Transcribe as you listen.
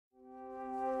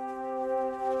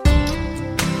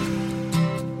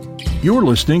You're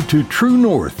listening to True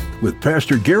North with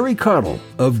Pastor Gary Cottle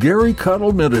of Gary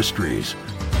Cottle Ministries.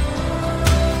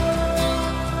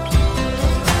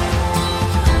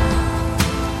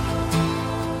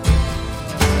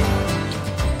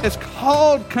 It's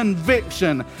called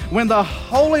conviction, when the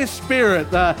Holy Spirit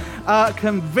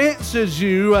convinces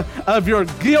you of your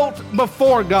guilt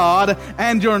before God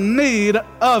and your need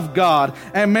of God.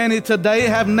 And many today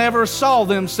have never saw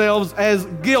themselves as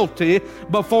guilty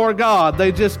before God.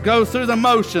 They just go through the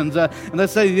motions and they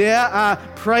say, yeah, I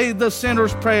prayed the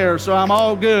sinner's prayer, so I'm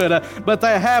all good. But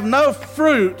they have no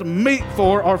fruit meet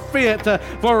for or fit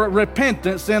for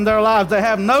repentance in their lives. They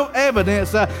have no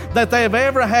evidence that they have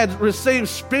ever had received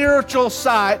spiritual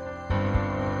sight.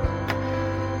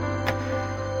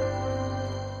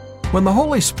 When the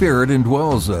Holy Spirit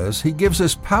indwells us, He gives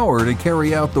us power to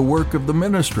carry out the work of the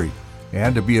ministry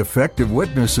and to be effective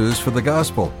witnesses for the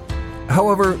gospel.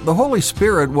 However, the Holy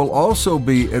Spirit will also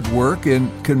be at work in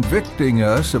convicting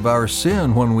us of our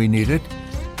sin when we need it.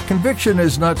 Conviction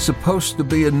is not supposed to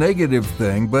be a negative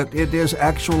thing, but it is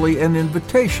actually an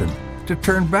invitation to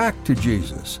turn back to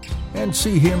Jesus and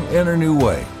see Him in a new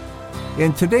way.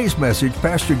 In today's message,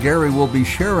 Pastor Gary will be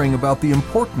sharing about the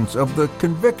importance of the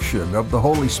conviction of the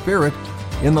Holy Spirit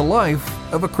in the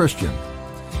life of a Christian.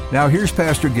 Now here's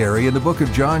Pastor Gary in the book of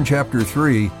John chapter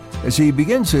 3 as he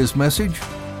begins his message,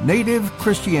 Native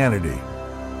Christianity.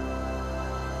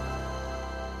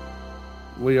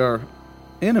 We are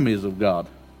enemies of God.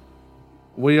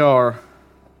 We are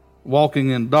walking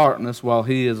in darkness while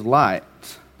He is light.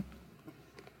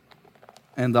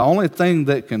 And the only thing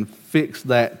that can fix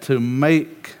that, to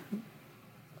make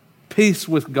peace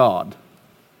with God,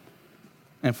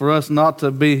 and for us not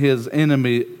to be His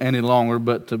enemy any longer,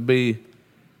 but to be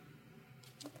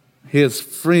His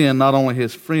friend, not only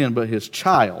His friend, but His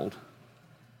child,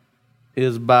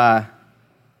 is by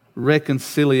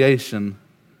reconciliation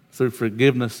through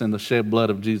forgiveness in the shed blood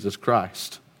of Jesus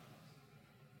Christ.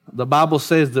 The Bible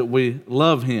says that we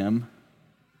love Him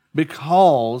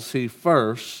because He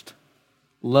first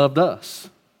loved us.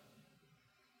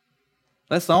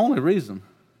 That's the only reason.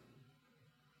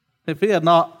 If He had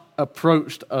not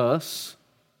approached us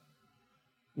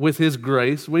with His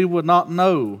grace, we would not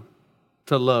know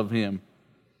to love Him.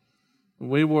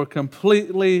 We were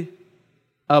completely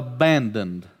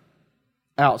abandoned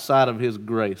outside of His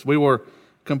grace. We were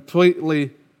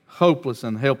completely hopeless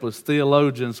and helpless.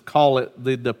 Theologians call it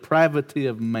the depravity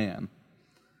of man.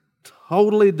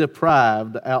 Totally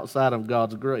deprived outside of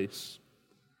God's grace.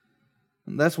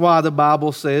 And that's why the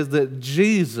Bible says that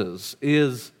Jesus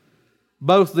is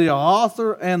both the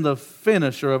author and the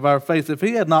finisher of our faith. If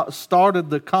He had not started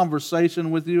the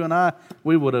conversation with you and I,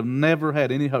 we would have never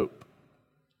had any hope.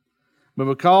 But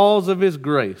because of His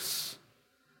grace,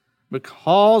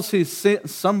 because He sent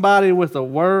somebody with a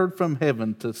word from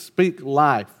heaven to speak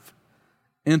life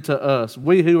into us,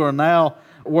 we who are now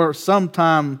were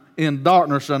sometime in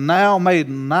darkness are now made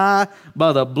nigh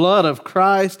by the blood of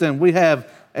Christ, and we have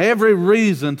every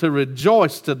reason to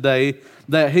rejoice today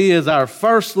that He is our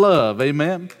first love.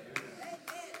 Amen.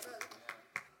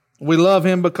 We love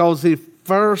Him because He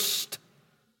first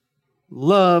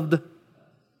loved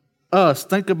us.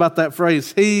 Think about that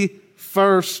phrase. He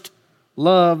first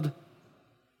loved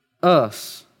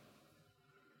us.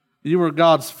 You were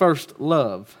God's first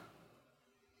love.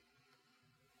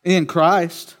 In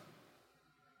Christ.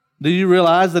 Do you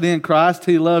realize that in Christ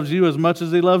He loves you as much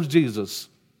as He loves Jesus?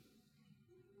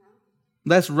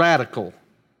 That's radical.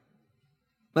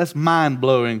 That's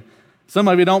mind-blowing. Some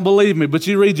of you don't believe me, but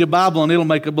you read your Bible and it'll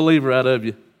make a believer out of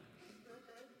you.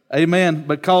 Amen.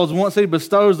 Because once He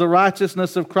bestows the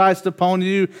righteousness of Christ upon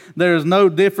you, there is no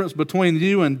difference between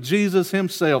you and Jesus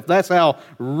Himself. That's how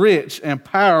rich and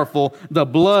powerful the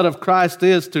blood of Christ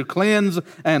is to cleanse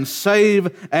and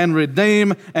save and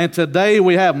redeem. And today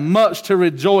we have much to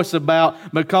rejoice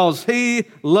about because He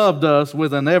loved us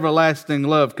with an everlasting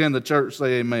love. Can the church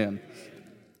say amen?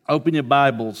 Open your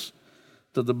Bibles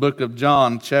to the book of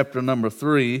John, chapter number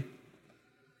 3.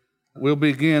 We'll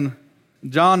begin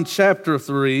John chapter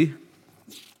 3,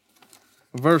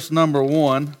 verse number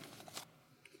 1,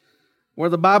 where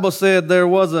the Bible said there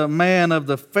was a man of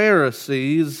the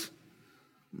Pharisees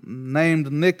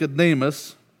named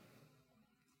Nicodemus,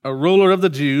 a ruler of the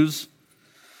Jews.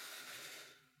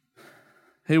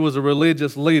 He was a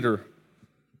religious leader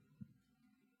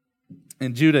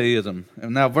in Judaism.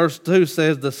 And now verse 2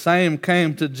 says the same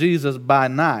came to Jesus by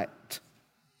night.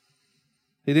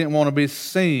 He didn't want to be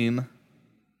seen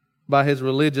by his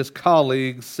religious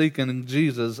colleagues seeking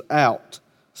Jesus out.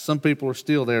 Some people are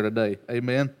still there today.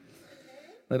 Amen.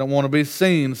 They don't want to be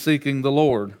seen seeking the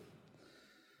Lord.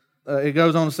 It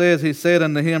goes on and says, he said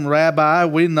unto him, Rabbi,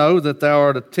 we know that thou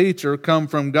art a teacher come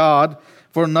from God,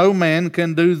 for no man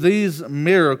can do these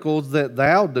miracles that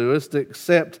thou doest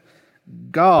except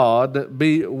God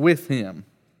be with him.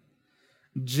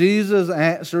 Jesus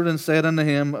answered and said unto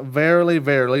him, Verily,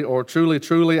 verily, or truly,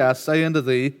 truly, I say unto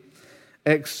thee,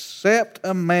 except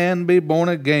a man be born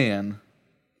again,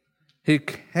 he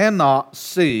cannot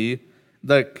see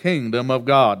the kingdom of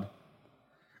God.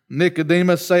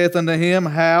 Nicodemus saith unto him,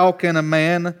 How can a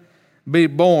man be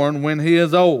born when he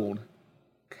is old?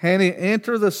 Can he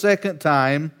enter the second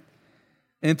time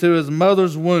into his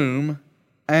mother's womb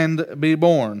and be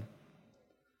born?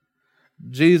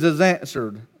 Jesus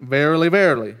answered, Verily,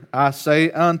 verily, I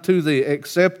say unto thee,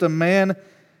 except a man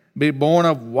be born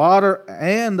of water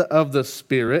and of the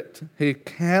Spirit, he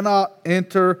cannot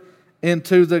enter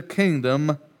into the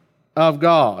kingdom of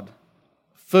God.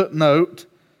 Footnote,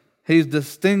 he's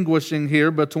distinguishing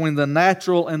here between the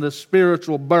natural and the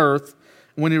spiritual birth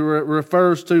when he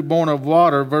refers to born of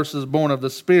water versus born of the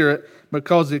Spirit,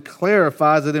 because he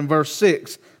clarifies it in verse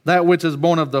 6. That which is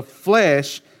born of the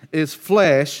flesh is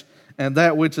flesh, and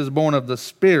that which is born of the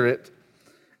Spirit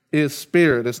is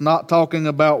spirit. It's not talking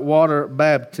about water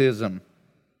baptism.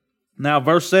 Now,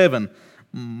 verse 7,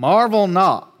 Marvel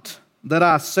not that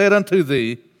I said unto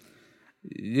thee,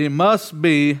 ye must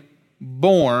be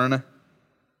born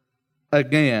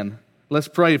again. Let's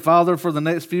pray. Father, for the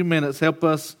next few minutes, help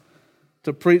us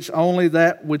to preach only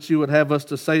that which you would have us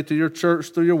to say to your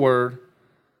church through your word.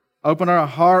 Open our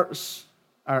hearts,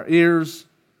 our ears,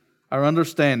 our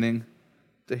understanding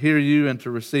to hear you and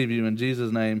to receive you. In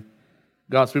Jesus' name,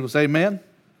 God's people say amen.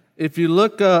 If you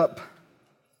look up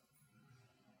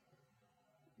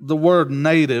the word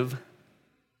native,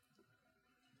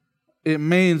 it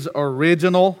means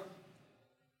original.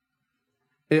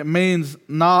 It means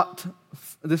not,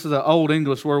 this is an old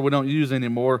English word we don't use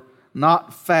anymore,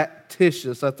 not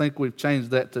factitious. I think we've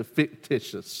changed that to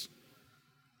fictitious.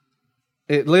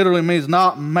 It literally means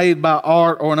not made by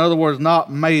art, or in other words, not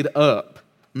made up,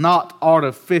 not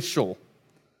artificial.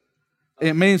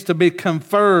 It means to be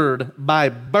conferred by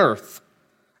birth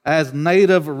as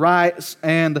native rights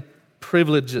and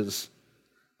privileges,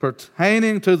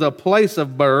 pertaining to the place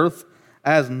of birth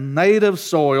as native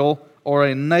soil or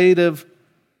a native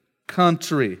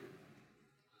country.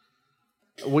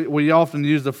 We often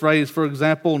use the phrase, for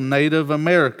example, Native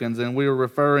Americans, and we are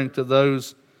referring to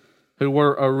those who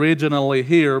were originally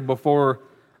here before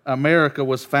America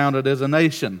was founded as a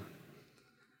nation.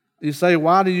 You say,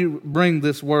 why do you bring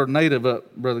this word native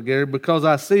up, Brother Gary? Because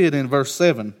I see it in verse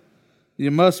 7.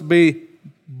 You must be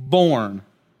born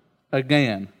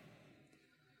again.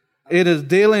 It is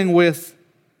dealing with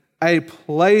a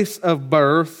place of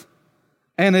birth,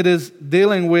 and it is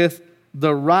dealing with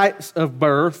the rights of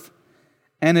birth,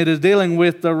 and it is dealing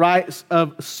with the rights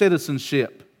of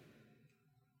citizenship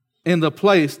in the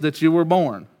place that you were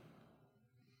born.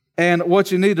 And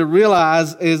what you need to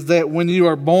realize is that when you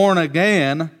are born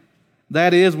again,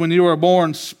 that is, when you are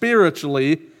born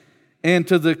spiritually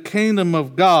into the kingdom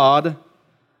of God,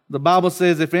 the Bible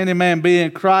says, if any man be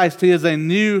in Christ, he is a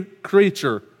new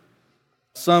creature.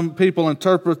 Some people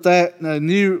interpret that a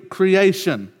new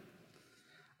creation.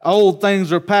 Old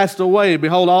things are passed away.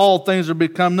 Behold, all things are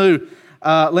become new.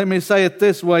 Let me say it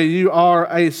this way. You are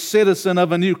a citizen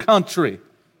of a new country.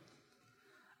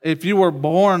 If you were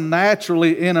born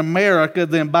naturally in America,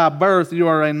 then by birth you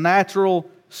are a natural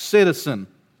citizen.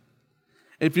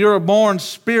 If you are born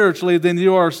spiritually, then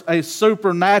you are a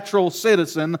supernatural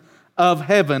citizen of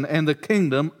heaven and the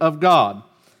kingdom of God.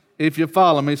 If you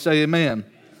follow me, say amen.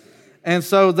 And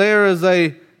so there is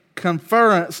a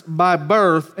conference by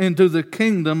birth into the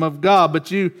kingdom of God, but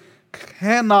you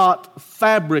cannot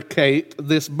fabricate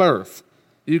this birth.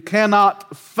 You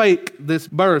cannot fake this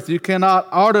birth. You cannot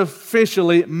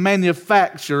artificially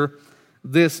manufacture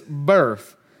this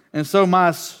birth. And so my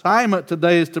assignment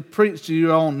today is to preach to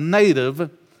you on native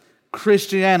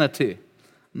Christianity.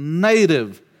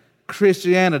 Native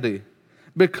Christianity.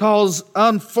 Because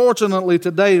unfortunately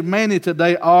today, many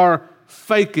today are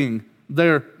faking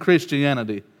their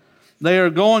Christianity. They are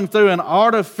going through an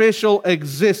artificial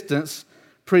existence,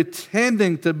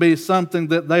 pretending to be something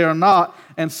that they are not,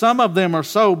 and some of them are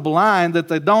so blind that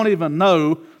they don't even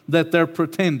know that they're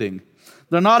pretending.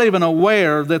 They're not even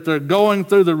aware that they're going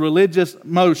through the religious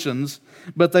motions,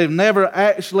 but they've never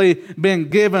actually been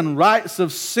given rights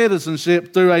of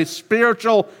citizenship through a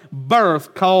spiritual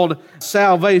birth called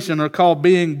salvation, or called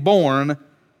being born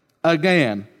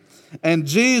again. And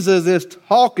Jesus is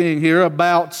talking here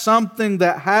about something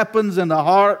that happens in the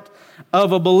heart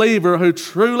of a believer who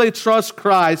truly trusts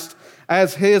Christ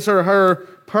as his or her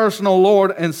personal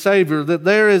Lord and Savior, that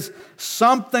there is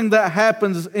something that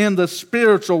happens in the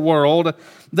spiritual world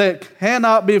that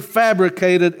cannot be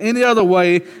fabricated any other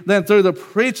way than through the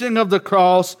preaching of the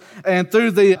cross and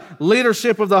through the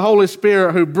leadership of the Holy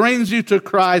Spirit, who brings you to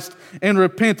Christ in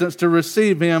repentance to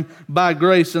receive Him by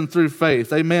grace and through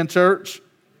faith. Amen, church?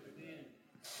 Amen.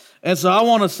 And so I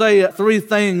want to say three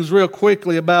things real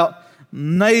quickly about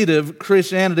native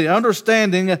Christianity.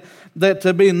 Understanding that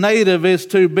to be native is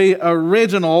to be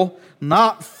original,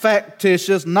 not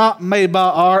factitious, not made by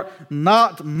art,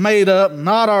 not made up,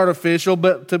 not artificial,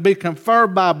 but to be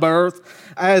conferred by birth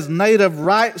as native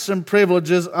rights and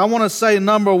privileges. I want to say,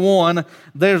 number one,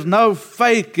 there's no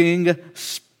faking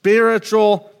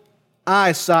spiritual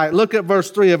eyesight. Look at verse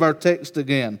 3 of our text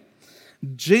again.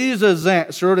 Jesus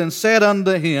answered and said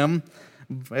unto him,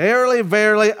 Verily,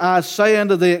 verily, I say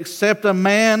unto thee, except a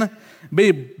man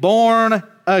be born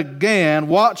again,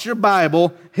 watch your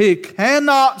Bible, he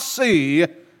cannot see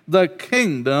the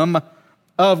kingdom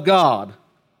of God.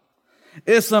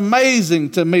 It's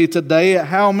amazing to me today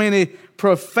how many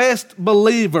professed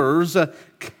believers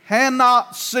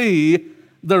cannot see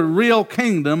the real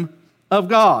kingdom of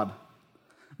God.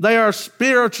 They are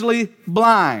spiritually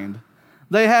blind.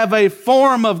 They have a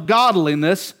form of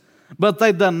godliness, but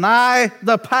they deny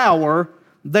the power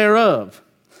thereof.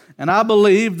 And I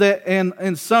believe that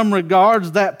in some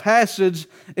regards that passage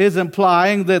is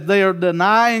implying that they are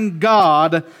denying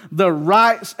God the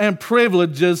rights and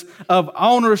privileges of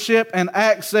ownership and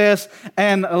access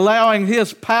and allowing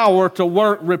His power to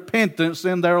work repentance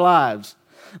in their lives.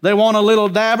 They want a little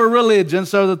dab of religion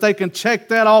so that they can check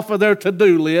that off of their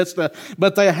to-do list,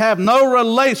 but they have no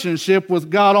relationship with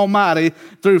God Almighty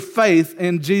through faith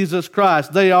in Jesus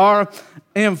Christ. They are,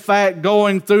 in fact,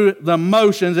 going through the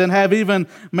motions and have even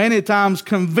many times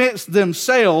convinced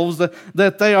themselves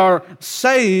that they are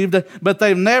saved, but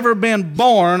they've never been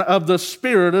born of the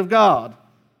Spirit of God.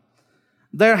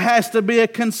 There has to be a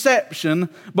conception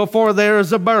before there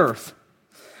is a birth.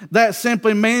 That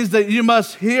simply means that you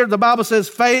must hear. The Bible says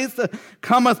faith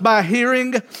cometh by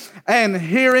hearing, and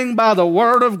hearing by the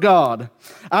word of God.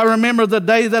 I remember the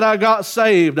day that I got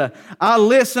saved. I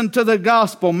listened to the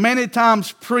gospel many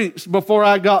times preached before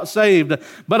I got saved.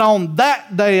 But on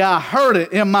that day, I heard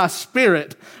it in my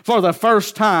spirit for the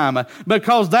first time,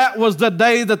 because that was the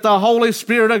day that the Holy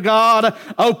Spirit of God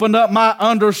opened up my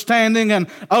understanding and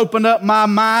opened up my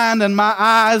mind and my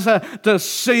eyes to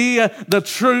see the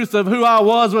truth of who I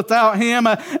was without Him,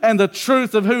 and the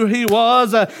truth of who He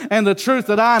was, and the truth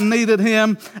that I needed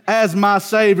Him as my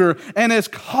Savior. And it's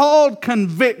called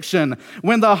conviction.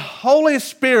 When the Holy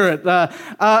Spirit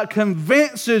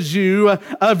convinces you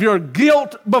of your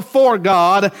guilt before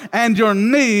God and your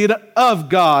need of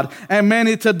God. And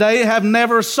many today have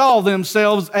never saw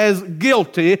themselves as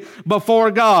guilty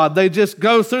before God. They just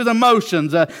go through the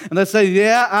motions and they say,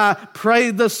 yeah, I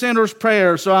prayed the sinner's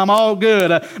prayer, so I'm all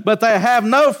good. But they have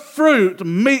no fruit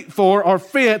meet for or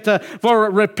fit for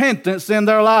repentance in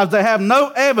their lives. They have no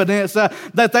evidence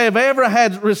that they've ever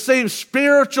had received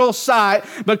spiritual sight,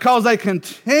 because they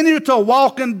continue to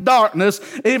walk in darkness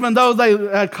even though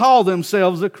they call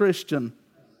themselves a Christian.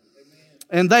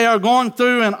 And they are going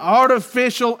through an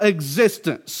artificial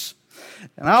existence.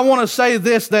 And I want to say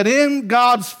this, that in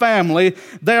God's family,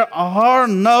 there are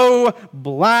no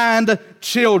blind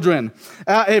children.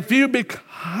 If you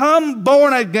become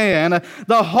born again,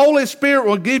 the Holy Spirit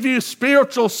will give you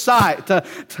spiritual sight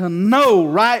to know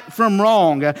right from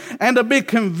wrong, and to be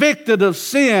convicted of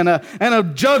sin and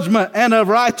of judgment and of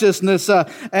righteousness.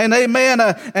 And amen.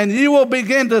 And you will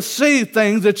begin to see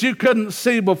things that you couldn't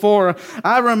see before.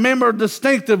 I remember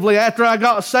distinctively after I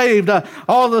got saved,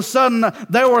 all of a sudden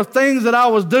there were things that I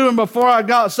was doing before I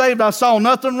got saved I saw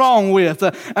nothing wrong with,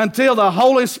 until the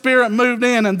Holy Spirit moved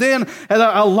in, and then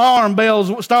alarm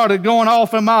bells started going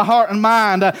off in my heart and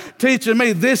mind, teaching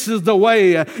me this is the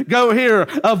way, go here,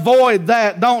 avoid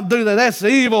that, don't do that, that's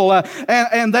evil.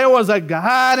 And there was a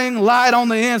guiding light on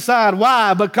the inside.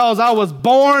 Why? Because I was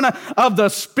born of the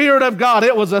Spirit of God.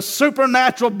 It was a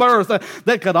supernatural birth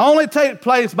that could only take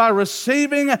place by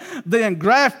receiving the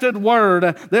engrafted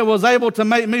word that was able to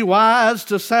make me wise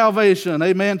to salvation.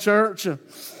 Amen, church?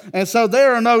 And so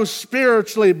there are no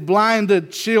spiritually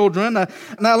blinded children.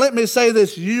 Now let me say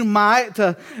this. You might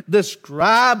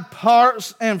describe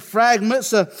parts and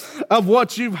fragments of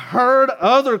what you've heard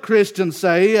other Christians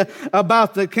say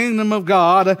about the kingdom of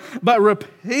God, but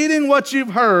repeating what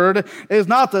you've heard is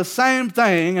not the same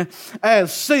thing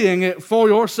as seeing it for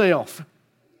yourself.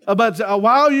 But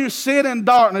while you sit in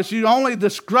darkness, you only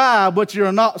describe what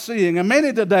you're not seeing. And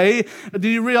many today, do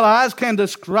you realize, can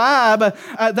describe,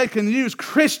 they can use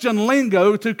Christian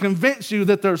lingo to convince you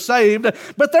that they're saved,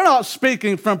 but they're not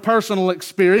speaking from personal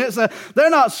experience.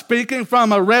 They're not speaking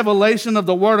from a revelation of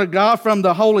the Word of God, from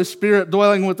the Holy Spirit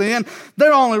dwelling within.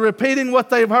 They're only repeating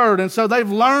what they've heard. And so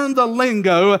they've learned the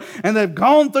lingo and they've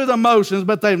gone through the motions,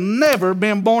 but they've never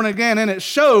been born again. And it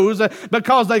shows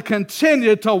because they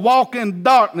continue to walk in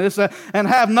darkness and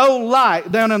have no light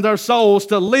down in their souls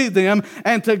to lead them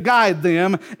and to guide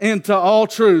them into all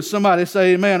truth. Somebody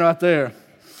say amen right there.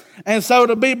 And so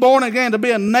to be born again, to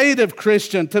be a native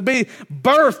Christian, to be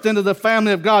birthed into the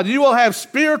family of God, you will have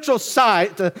spiritual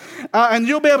sight and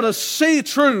you'll be able to see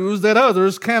truths that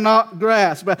others cannot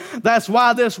grasp. That's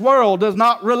why this world does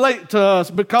not relate to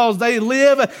us, because they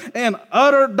live in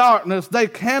utter darkness. They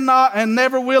cannot and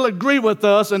never will agree with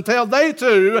us until they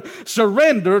too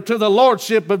surrender to the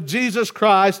lordship of Jesus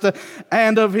Christ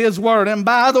and of His Word. And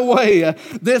by the way,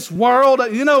 this world,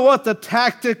 you know what the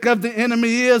tactic of the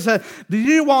enemy is? Do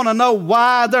you want to know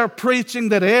why they're preaching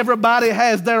that everybody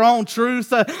has their own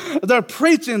truth? They're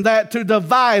preaching that to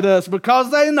divide us, because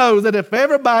they know that if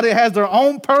everybody has their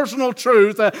own personal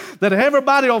truth, that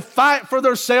everybody will fight for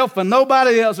themselves and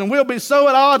nobody else, and we'll be so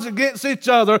at odds against each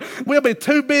other, we'll be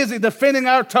too busy defending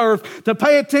our turf to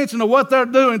pay attention to what they're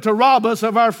doing to rob us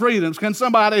of our freedoms. Can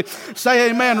somebody say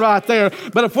amen right there?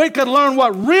 But if we could learn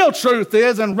what real truth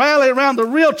is and rally around the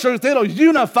real truth, it'll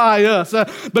unify us,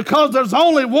 because there's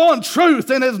only one truth,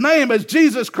 and His name is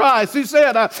Jesus Christ. He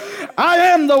said, I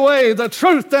am the way, the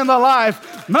truth, and the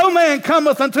life. No man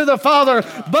cometh unto the Father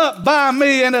but by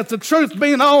me. And if the truth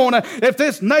be known, if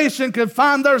this nation could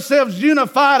find themselves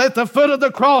unified at the foot of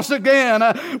the cross again,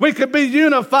 we could be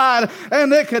unified,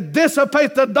 and it could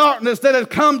dissipate the darkness that has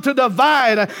come to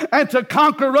divide and to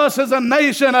conquer us as a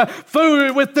nation.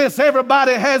 Fool with this,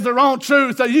 everybody has their own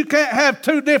truth. You can't have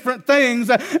two different things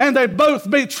and they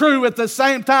both be true at the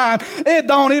same time. It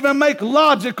don't even make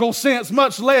logical sense,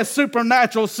 much less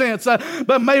supernatural sense.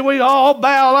 But may we all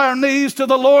bow our knees to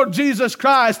the Lord Jesus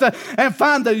Christ and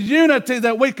find the unity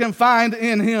that we can find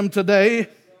in Him today.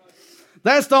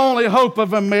 That's the only hope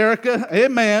of America.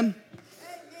 Amen.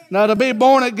 Now, to be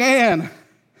born again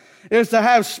is to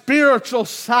have spiritual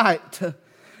sight,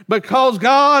 because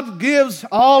God gives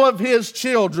all of His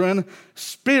children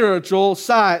spiritual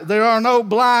sight. There are no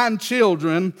blind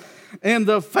children in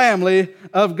the family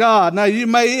of God. Now, you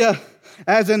may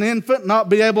as an infant not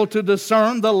be able to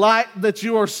discern the light that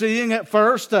you are seeing at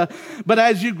first, but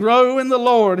as you grow in the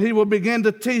Lord, He will begin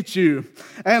to teach you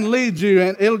and lead you,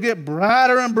 and it'll get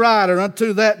brighter and brighter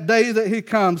unto that day that He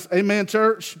comes. Amen,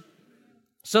 church?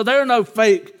 So there are no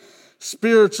fake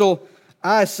spiritual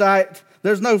eyesight.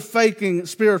 There's no faking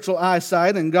spiritual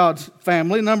eyesight in God's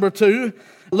family. Number 2,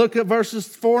 look at verses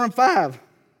 4 and 5.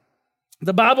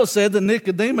 The Bible said that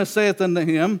Nicodemus saith unto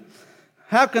Him,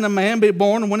 how can a man be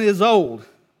born when he is old?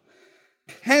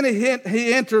 Can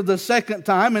he enter the second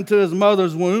time into his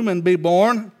mother's womb and be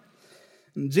born?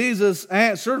 And Jesus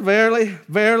answered, verily,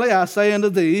 verily, I say unto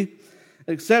thee,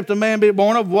 except a man be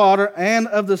born of water and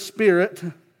of the Spirit,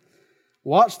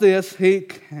 watch this, he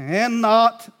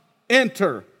cannot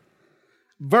enter.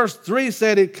 Verse 3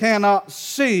 said he cannot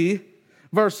see.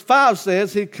 Verse 5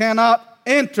 says he cannot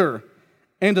enter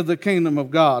into the kingdom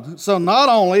of God. So not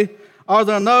only are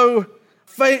there's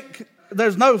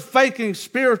no faking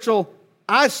spiritual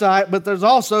eyesight, but there's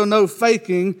also no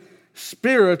faking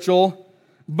spiritual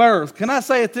birth. Can I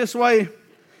say it this way?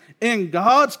 In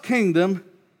God's kingdom,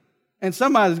 and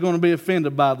somebody's going to be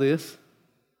offended by this,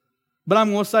 but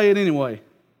I'm going to say it anyway.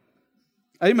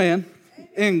 Amen.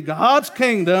 In God's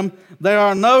kingdom, there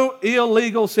are no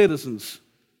illegal citizens.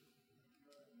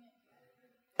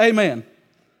 Amen.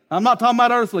 I'm not talking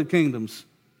about earthly kingdoms.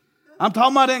 I'm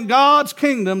talking about in God's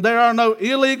kingdom, there are no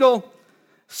illegal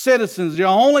citizens. Your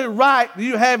only right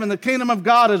you have in the kingdom of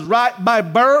God is right by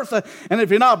birth. And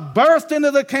if you're not birthed into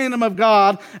the kingdom of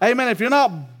God, amen, if you're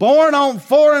not born on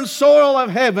foreign soil of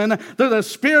heaven through the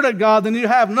Spirit of God, then you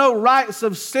have no rights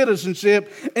of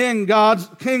citizenship in God's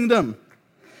kingdom.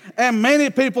 And many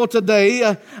people today,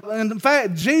 and in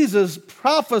fact, Jesus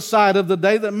prophesied of the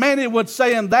day that many would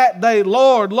say in that day,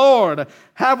 Lord, Lord,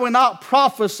 have we not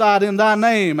prophesied in Thy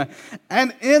name?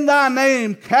 And in Thy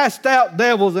name cast out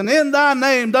devils, and in Thy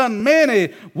name done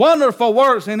many wonderful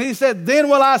works. And He said, then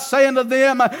will I say unto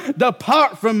them,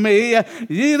 depart from me,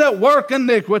 ye that work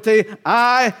iniquity,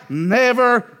 I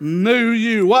never knew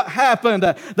you. What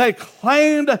happened? They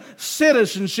claimed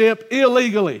citizenship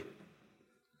illegally.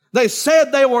 They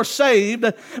said they were saved,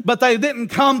 but they didn't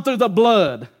come through the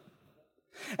blood.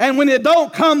 And when you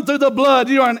don't come through the blood,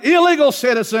 you are an illegal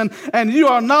citizen and you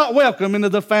are not welcome into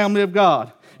the family of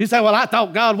God. You say, well, I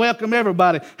thought God welcomed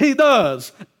everybody. He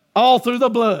does, all through the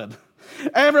blood.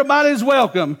 Everybody's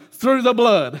welcome through the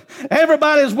blood.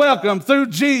 Everybody's welcome through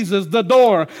Jesus, the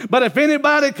door. But if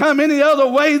anybody come any other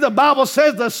way, the Bible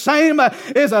says the same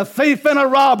is a thief and a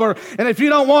robber. And if you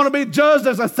don't want to be judged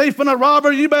as a thief and a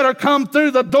robber, you better come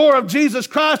through the door of Jesus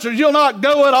Christ or you'll not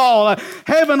go at all.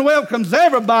 Heaven welcomes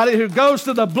everybody who goes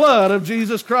to the blood of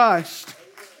Jesus Christ.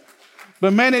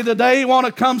 But many today want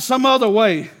to come some other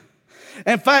way.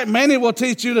 In fact, many will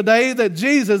teach you today that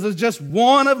Jesus is just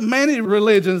one of many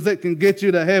religions that can get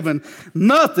you to heaven.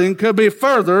 Nothing could be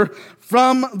further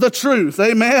from the truth.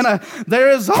 Amen. There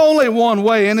is only one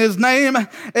way, and His name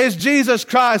is Jesus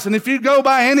Christ. And if you go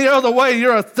by any other way,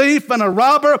 you're a thief and a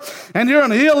robber, and you're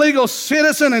an illegal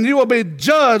citizen, and you will be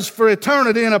judged for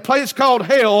eternity in a place called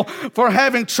hell for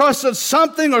having trusted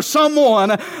something or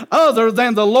someone other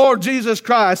than the Lord Jesus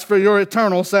Christ for your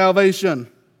eternal salvation.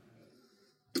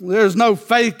 There's no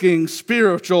faking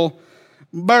spiritual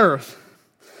birth.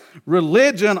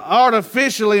 Religion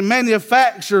artificially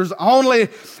manufactures only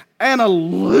an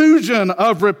illusion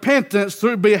of repentance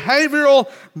through behavioral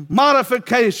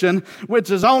modification, which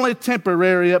is only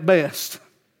temporary at best.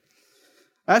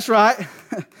 That's right.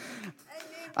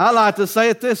 I like to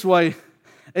say it this way.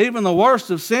 Even the worst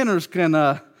of sinners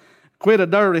can quit a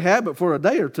dirty habit for a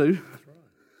day or two.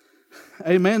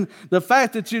 Amen. The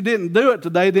fact that you didn't do it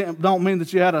today don't mean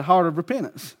that you had a heart of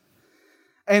repentance.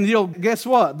 And guess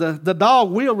what? The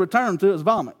dog will return to its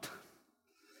vomit.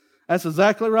 That's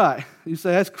exactly right. You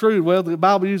say, that's crude. Well, the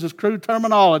Bible uses crude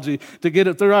terminology to get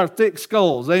it through our thick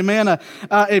skulls. Amen.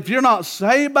 If you're not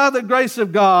saved by the grace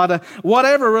of God,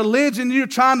 whatever religion you're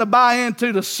trying to buy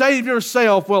into to save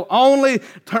yourself will only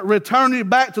return you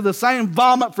back to the same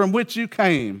vomit from which you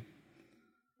came.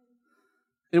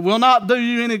 It will not do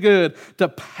you any good to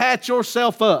patch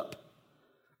yourself up.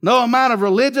 No amount of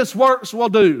religious works will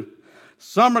do.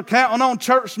 Some are counting on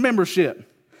church membership.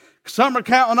 Some are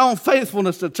counting on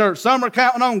faithfulness to church. Some are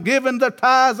counting on giving their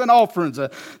tithes and offerings.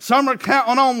 Some are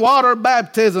counting on water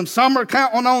baptism. Some are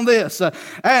counting on this.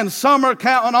 And some are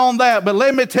counting on that. But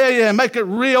let me tell you and make it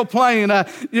real plain.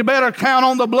 You better count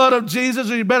on the blood of Jesus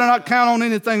or you better not count on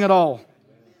anything at all.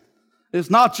 It's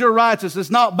not your righteousness. It's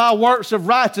not by works of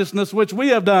righteousness which we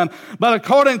have done, but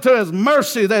according to His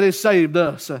mercy that He saved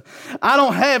us. I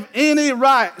don't have any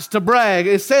rights to brag.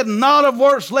 It said, not of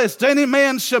works lest any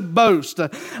man should boast.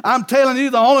 I'm telling you,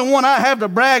 the only one I have to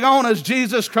brag on is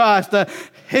Jesus Christ.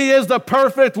 He is the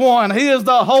perfect one. He is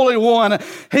the holy one.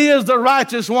 He is the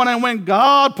righteous one. And when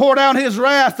God poured out His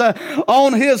wrath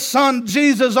on His Son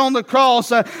Jesus on the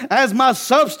cross as my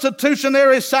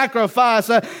substitutionary sacrifice,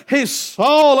 He saw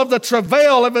all of the travail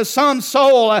of His Son's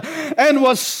soul and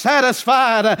was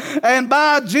satisfied. And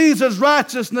by Jesus'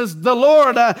 righteousness, the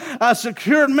Lord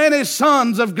secured many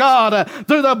sons of God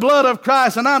through the blood of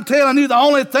Christ. And I'm telling you, the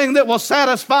only thing that will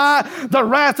satisfy the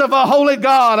wrath of a holy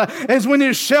God is when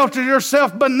you shelter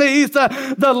yourself beneath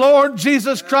the Lord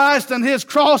Jesus Christ and His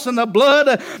cross and the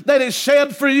blood that He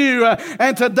shed for you.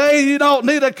 And today you don't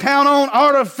need to count on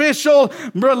artificial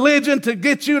religion to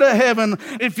get you to heaven.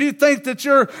 If you think that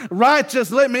you're righteous,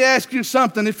 let me ask you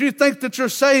something. If you think that you're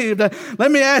saved,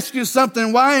 let me ask you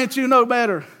something. Why ain't you no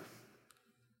better?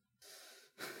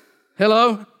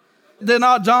 Hello? Did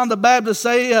not John the Baptist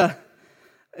say,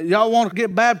 y'all want to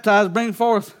get baptized, bring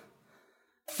forth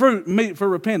fruit meet for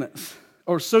repentance?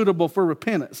 Or suitable for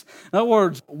repentance. In other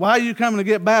words, why are you coming to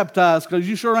get baptized? Because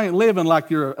you sure ain't living like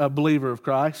you're a believer of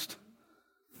Christ.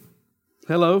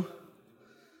 Hello?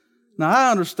 Now,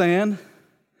 I understand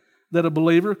that a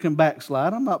believer can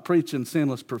backslide. I'm not preaching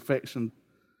sinless perfection.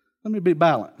 Let me be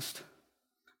balanced.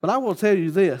 But I will tell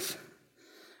you this.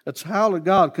 A child of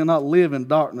God cannot live in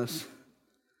darkness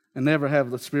and never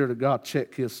have the Spirit of God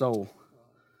check his soul.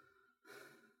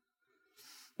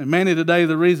 And many today,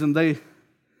 the reason they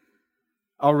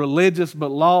are religious but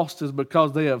lost is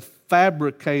because they have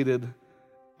fabricated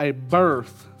a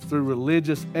birth through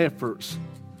religious efforts,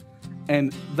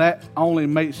 and that only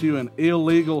makes you an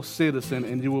illegal citizen,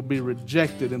 and you will be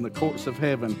rejected in the courts of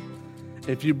heaven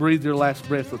if you breathe your last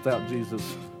breath without Jesus.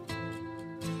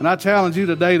 And I challenge you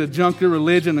today to junk your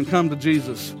religion and come to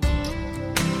Jesus.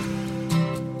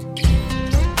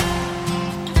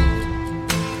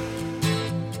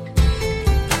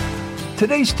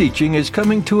 Today's teaching is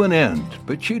coming to an end,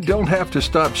 but you don't have to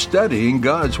stop studying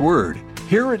God's Word.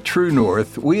 Here at True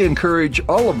North, we encourage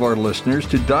all of our listeners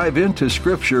to dive into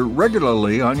Scripture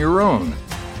regularly on your own.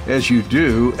 As you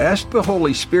do, ask the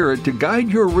Holy Spirit to guide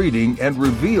your reading and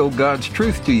reveal God's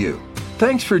truth to you.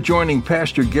 Thanks for joining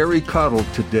Pastor Gary Cottle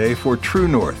today for True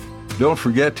North. Don't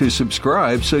forget to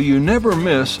subscribe so you never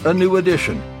miss a new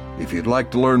edition. If you'd like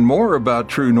to learn more about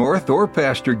True North or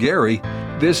Pastor Gary,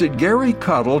 visit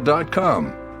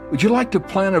GaryCottle.com. Would you like to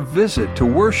plan a visit to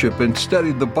worship and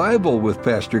study the Bible with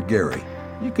Pastor Gary?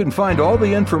 You can find all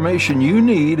the information you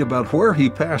need about where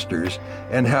he pastors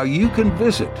and how you can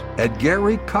visit at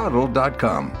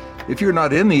GaryCottle.com. If you're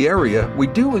not in the area, we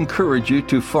do encourage you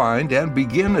to find and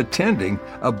begin attending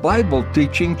a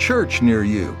Bible-teaching church near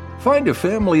you. Find a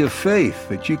family of faith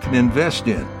that you can invest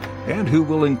in and who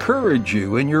will encourage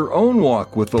you in your own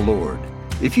walk with the Lord.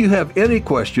 If you have any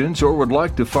questions or would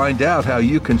like to find out how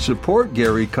you can support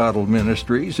Gary Cottle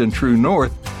Ministries and True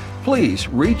North, please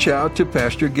reach out to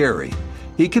Pastor Gary.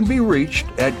 He can be reached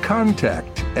at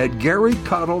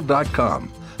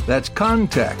contact@GaryCottle.com. That's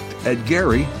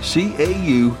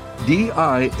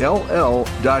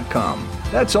contact@GaryCaudill.com.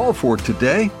 That's all for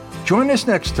today. Join us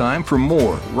next time for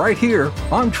more right here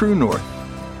on True North.